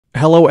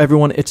Hello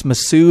everyone, it's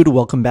Masood.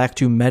 Welcome back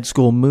to Med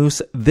School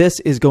Moose.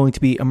 This is going to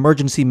be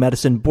Emergency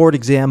Medicine Board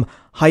Exam,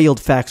 High Yield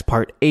Facts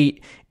Part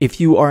 8. If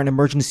you are an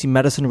emergency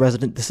medicine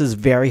resident, this is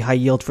very high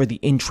yield for the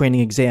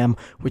in-training exam,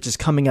 which is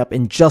coming up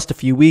in just a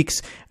few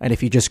weeks. And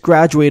if you just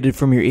graduated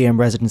from your EM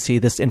residency,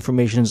 this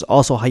information is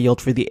also high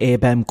yield for the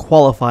ABEM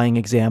qualifying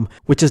exam,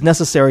 which is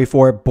necessary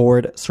for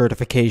board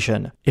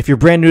certification. If you're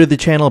brand new to the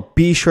channel,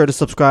 be sure to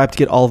subscribe to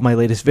get all of my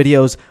latest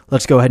videos.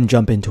 Let's go ahead and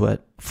jump into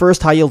it.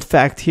 First high yield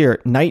fact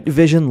here, night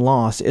vision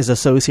loss is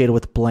associated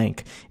with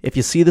blank. If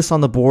you see this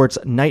on the boards,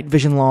 night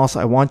vision loss,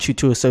 I want you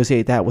to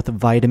associate that with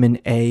vitamin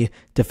A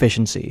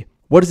deficiency.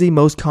 What is the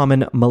most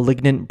common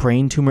malignant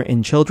brain tumor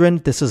in children?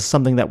 This is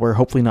something that we're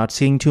hopefully not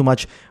seeing too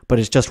much, but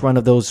it's just one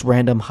of those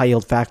random high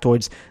yield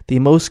factoids. The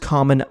most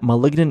common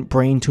malignant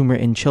brain tumor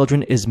in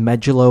children is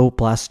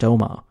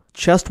medulloblastoma.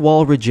 Chest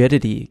wall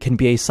rigidity can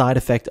be a side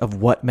effect of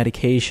what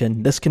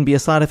medication? This can be a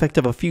side effect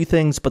of a few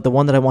things, but the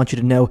one that I want you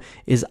to know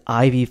is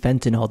IV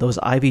fentanyl. Those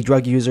IV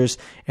drug users,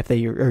 if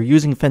they are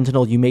using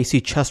fentanyl, you may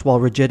see chest wall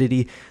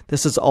rigidity.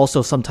 This is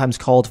also sometimes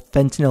called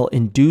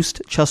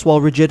fentanyl-induced chest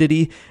wall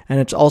rigidity, and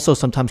it's also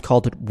sometimes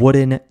called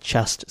wooden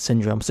chest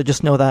syndrome. So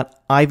just know that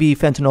IV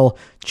fentanyl,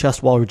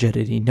 chest wall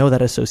rigidity, know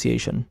that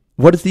association.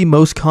 What is the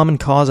most common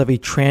cause of a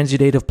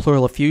transudative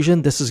pleural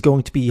effusion? This is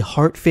going to be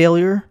heart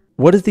failure.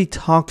 What is the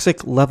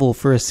toxic level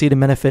for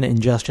acetaminophen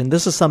ingestion?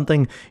 This is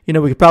something, we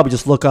could probably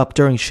just look up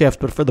during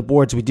shift, but for the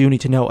boards, we do need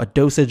to know a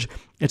dosage.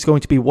 It's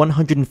going to be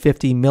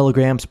 150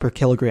 milligrams per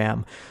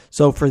kilogram.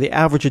 So for the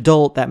average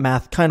adult, that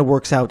math kind of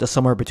works out to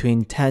somewhere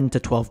between 10 to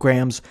 12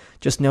 grams.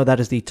 Just know that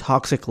is the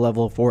toxic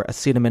level for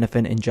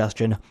acetaminophen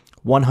ingestion,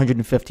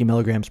 150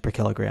 milligrams per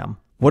kilogram.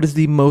 What is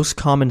the most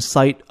common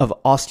site of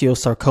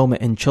osteosarcoma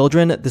in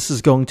children? This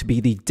is going to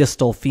be the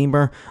distal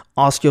femur.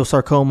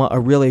 Osteosarcoma, a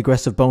really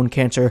aggressive bone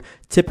cancer,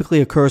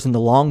 typically occurs in the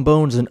long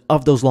bones, and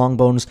of those long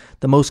bones,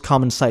 the most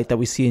common site that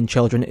we see in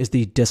children is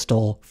the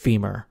distal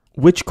femur.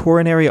 Which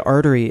coronary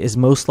artery is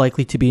most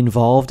likely to be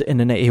involved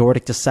in an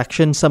aortic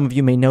dissection? Some of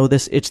you may know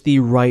this. It's the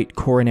right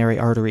coronary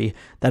artery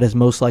that is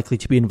most likely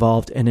to be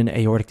involved in an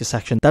aortic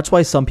dissection. That's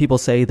why some people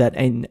say that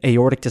an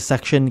aortic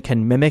dissection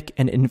can mimic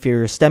an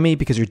inferior STEMI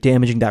because you're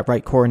damaging that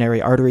right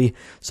coronary artery.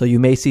 So you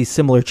may see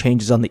similar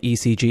changes on the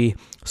ECG.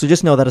 So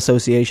just know that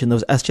association,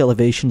 those ST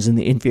elevations in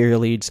the inferior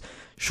leads.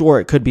 Sure,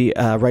 it could be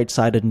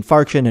right-sided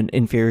infarction and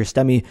inferior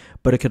STEMI,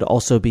 but it could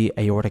also be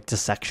aortic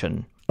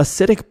dissection.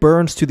 Acidic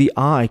burns to the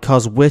eye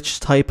cause which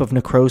type of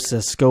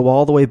necrosis? Go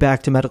all the way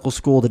back to medical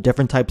school, the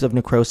different types of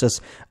necrosis.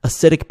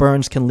 Acidic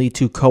burns can lead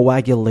to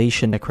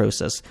coagulation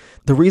necrosis.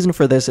 The reason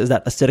for this is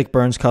that acidic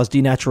burns cause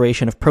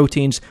denaturation of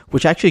proteins,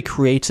 which actually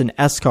creates an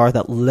eschar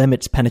that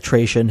limits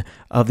penetration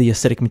of the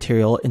acidic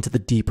material into the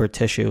deeper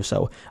tissue.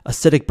 So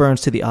acidic burns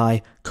to the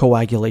eye,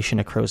 coagulation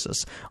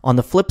necrosis. On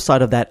the flip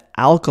side of that,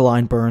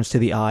 alkaline burns to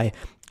the eye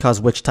cause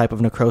which type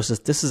of necrosis?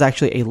 This is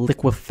actually a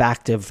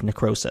liquefactive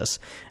necrosis.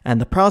 And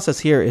the process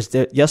here is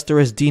that, yes, there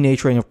is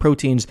denaturing of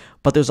proteins,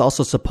 but there's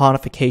also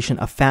saponification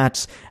of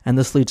fats, and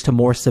this leads to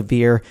more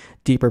severe,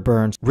 deeper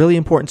burns. Really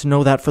important to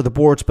know that for the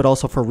boards, but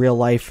also for real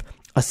life.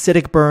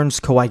 Acidic burns,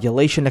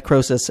 coagulation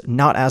necrosis,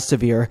 not as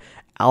severe.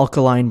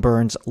 Alkaline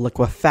burns,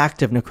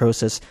 liquefactive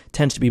necrosis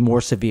tends to be more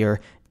severe,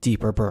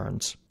 deeper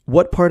burns.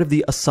 What part of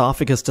the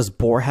esophagus does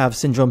Boerhaave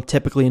syndrome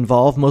typically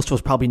involve? Most of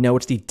us probably know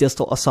it's the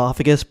distal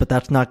esophagus, but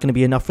that's not going to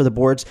be enough for the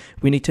boards.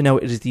 We need to know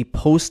it is the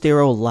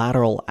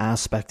posterolateral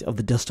aspect of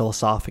the distal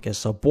esophagus.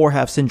 So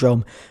Boerhaave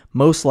syndrome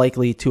most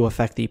likely to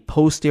affect the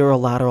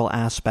posterolateral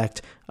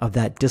aspect of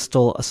that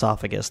distal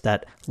esophagus,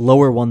 that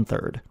lower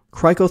one-third.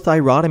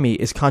 Cricothyrotomy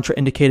is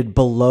contraindicated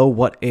below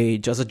what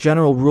age? As a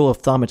general rule of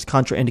thumb, it's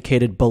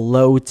contraindicated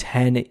below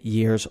 10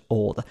 years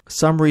old.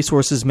 Some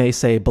resources may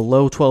say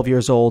below 12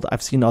 years old.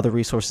 I've seen other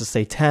resources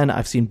say 10.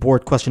 I've seen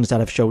board questions that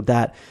have showed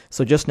that.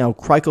 So just know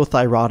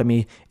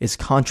cricothyrotomy is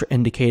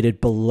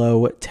contraindicated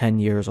below 10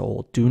 years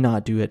old. Do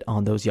not do it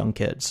on those young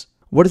kids.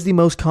 What is the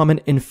most common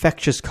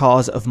infectious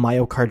cause of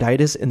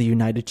myocarditis in the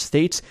United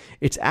States?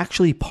 It's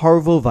actually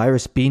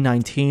parvovirus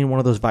B19, one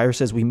of those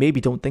viruses we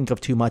maybe don't think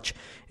of too much,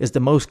 is the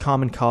most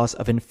common cause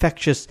of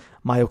infectious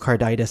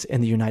myocarditis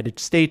in the United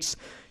States.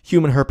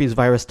 Human herpes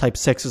virus type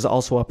 6 is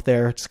also up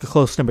there. It's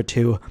close number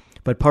 2,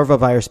 but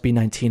parvovirus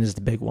B19 is the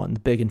big one, the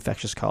big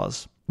infectious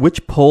cause.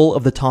 Which pole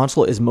of the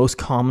tonsil is most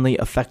commonly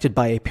affected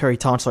by a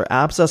peritonsillar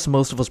abscess?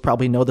 Most of us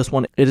probably know this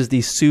one. It is the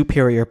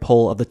superior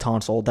pole of the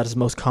tonsil that is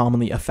most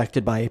commonly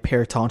affected by a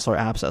peritonsillar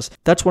abscess.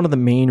 That's one of the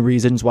main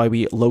reasons why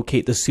we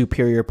locate the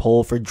superior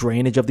pole for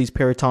drainage of these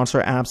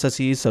peritonsillar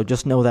abscesses. So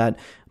just know that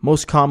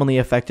most commonly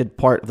affected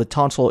part of the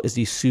tonsil is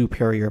the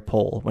superior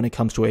pole when it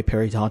comes to a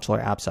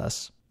peritonsillar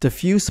abscess.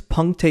 Diffuse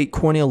punctate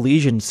corneal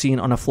lesions seen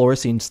on a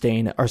fluorescein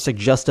stain are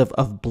suggestive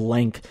of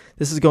blank.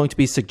 This is going to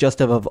be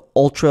suggestive of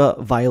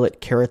ultraviolet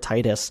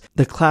keratitis.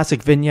 The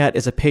classic vignette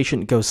is a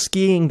patient goes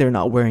skiing, they're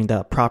not wearing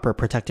the proper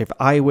protective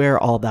eyewear,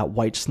 all that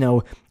white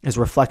snow is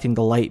reflecting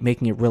the light,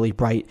 making it really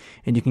bright,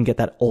 and you can get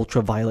that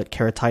ultraviolet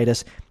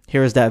keratitis.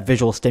 Here is that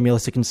visual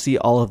stimulus. You can see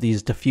all of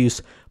these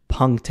diffuse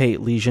punctate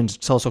lesions.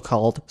 It's also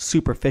called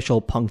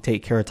superficial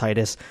punctate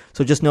keratitis.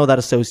 So just know that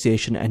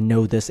association and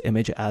know this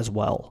image as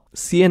well.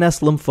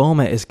 CNS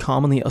lymphoma is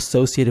commonly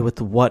associated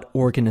with what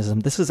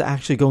organism? This is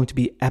actually going to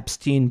be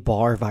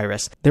Epstein-Barr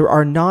virus. There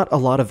are not a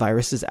lot of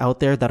viruses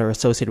out there that are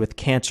associated with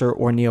cancer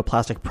or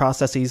neoplastic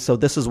processes, so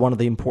this is one of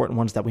the important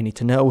ones that we need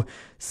to know.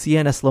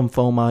 CNS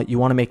lymphoma, you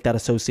want to make that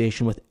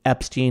association with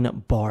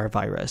Epstein-Barr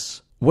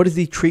virus. What is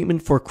the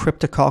treatment for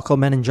cryptococcal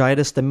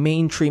meningitis? The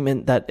main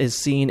treatment that is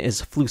seen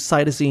is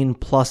flucytosine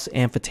plus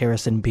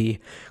amphotericin B.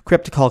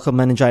 Cryptococcal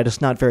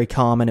meningitis, not very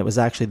common. It was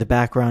actually the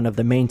background of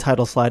the main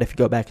title slide if you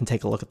go back and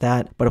take a look at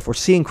that. But if we're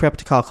seeing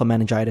cryptococcal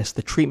meningitis,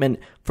 the treatment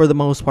for the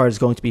most part is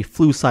going to be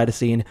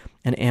flucytosine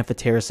and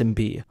amphotericin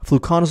B.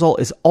 Fluconazole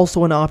is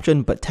also an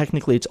option, but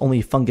technically it's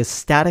only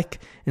fungostatic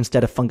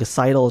instead of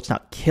fungicidal. It's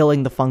not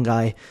killing the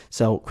fungi.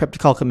 So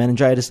cryptococcal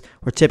meningitis,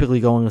 we're typically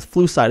going with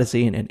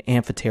flucytosine and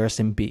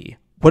amphotericin B.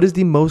 What is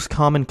the most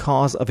common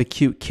cause of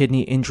acute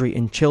kidney injury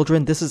in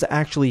children? This is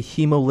actually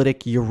hemolytic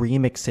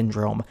uremic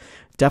syndrome.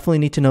 Definitely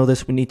need to know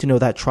this. We need to know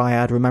that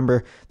triad.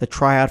 Remember, the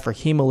triad for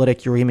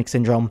hemolytic uremic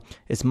syndrome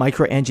is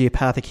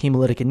microangiopathic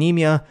hemolytic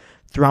anemia,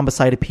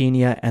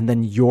 thrombocytopenia, and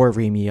then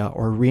uremia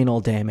or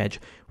renal damage.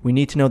 We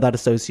need to know that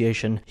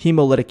association.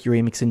 Hemolytic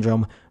uremic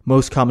syndrome,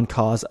 most common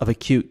cause of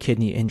acute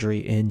kidney injury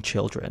in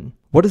children.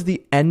 What is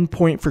the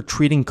endpoint for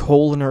treating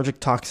cholinergic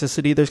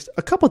toxicity? There's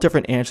a couple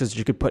different answers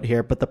you could put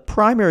here, but the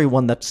primary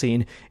one that's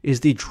seen is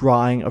the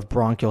drying of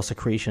bronchial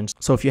secretions.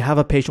 So if you have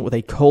a patient with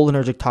a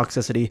cholinergic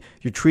toxicity,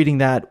 you're treating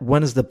that.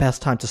 When is the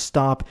best time to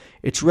stop?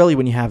 It's really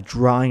when you have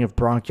drying of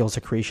bronchial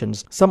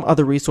secretions. Some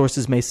other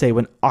resources may say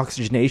when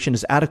oxygenation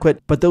is adequate,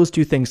 but those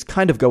two things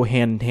kind of go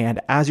hand in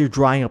hand. As you're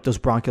drying up those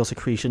bronchial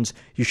secretions,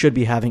 you should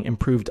be having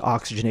improved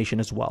oxygenation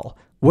as well.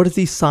 What is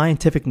the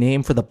scientific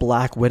name for the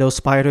black widow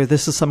spider?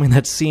 This is something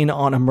that's seen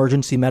on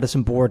emergency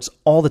medicine boards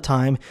all the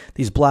time.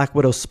 These black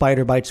widow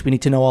spider bites, we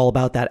need to know all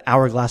about that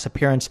hourglass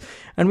appearance.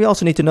 And we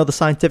also need to know the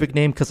scientific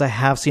name because I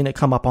have seen it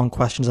come up on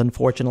questions,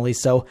 unfortunately.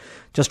 So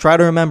just try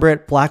to remember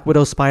it. Black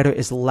widow spider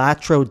is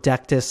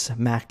Latrodectus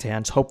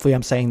mactans. Hopefully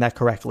I'm saying that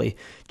correctly.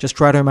 Just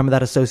try to remember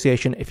that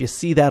association. If you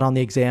see that on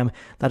the exam,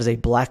 that is a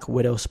black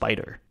widow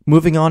spider.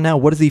 Moving on now,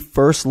 what is the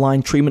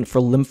first-line treatment for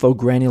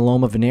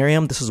lymphogranuloma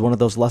venereum? This is one of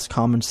those less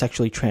common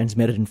sexually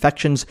transmitted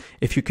infections.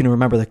 If you can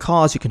remember the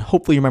cause, you can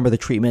hopefully remember the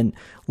treatment.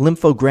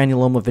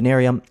 Lymphogranuloma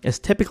venereum is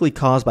typically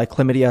caused by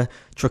chlamydia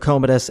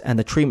trachomatis, and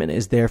the treatment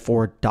is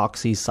therefore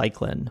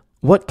doxycycline.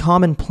 What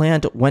common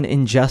plant, when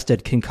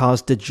ingested, can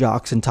cause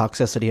digoxin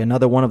toxicity?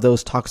 Another one of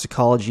those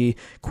toxicology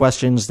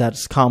questions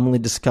that's commonly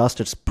discussed.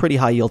 It's pretty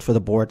high yield for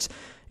the boards.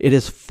 It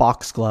is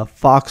foxglove.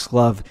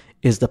 Foxglove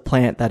is the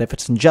plant that if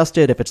it's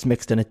ingested, if it's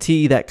mixed in a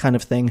tea, that kind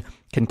of thing,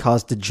 can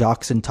cause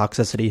digoxin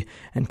toxicity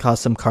and cause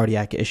some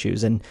cardiac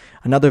issues. And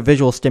another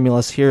visual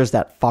stimulus here is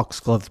that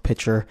foxglove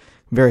picture.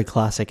 Very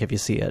classic if you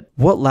see it.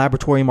 What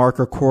laboratory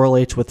marker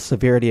correlates with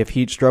severity of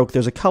heat stroke?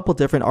 There's a couple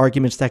different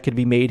arguments that could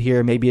be made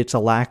here. Maybe it's a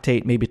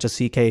lactate, maybe it's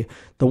a CK.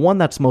 The one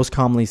that's most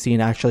commonly seen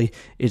actually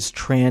is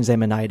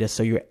transaminitis.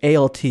 So your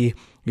ALT,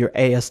 your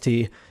AST,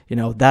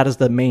 that is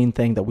the main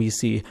thing that we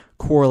see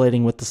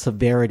correlating with the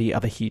severity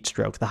of a heat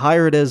stroke. The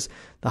higher it is,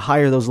 the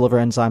higher those liver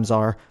enzymes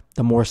are,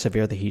 the more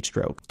severe the heat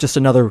stroke. Just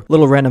another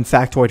little random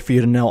factoid for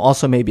you to know.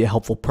 Also maybe a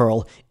helpful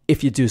pearl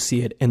if you do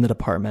see it in the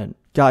department.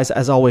 Guys,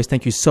 as always,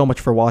 thank you so much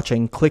for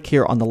watching. Click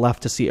here on the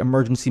left to see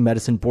Emergency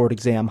Medicine Board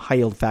Exam High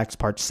Yield Facts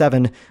Part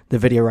 7, the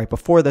video right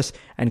before this,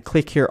 and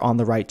click here on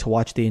the right to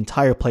watch the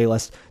entire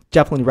playlist.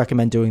 Definitely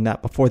recommend doing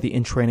that before the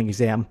in-training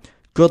exam.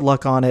 Good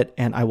luck on it,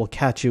 and I will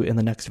catch you in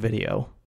the next video.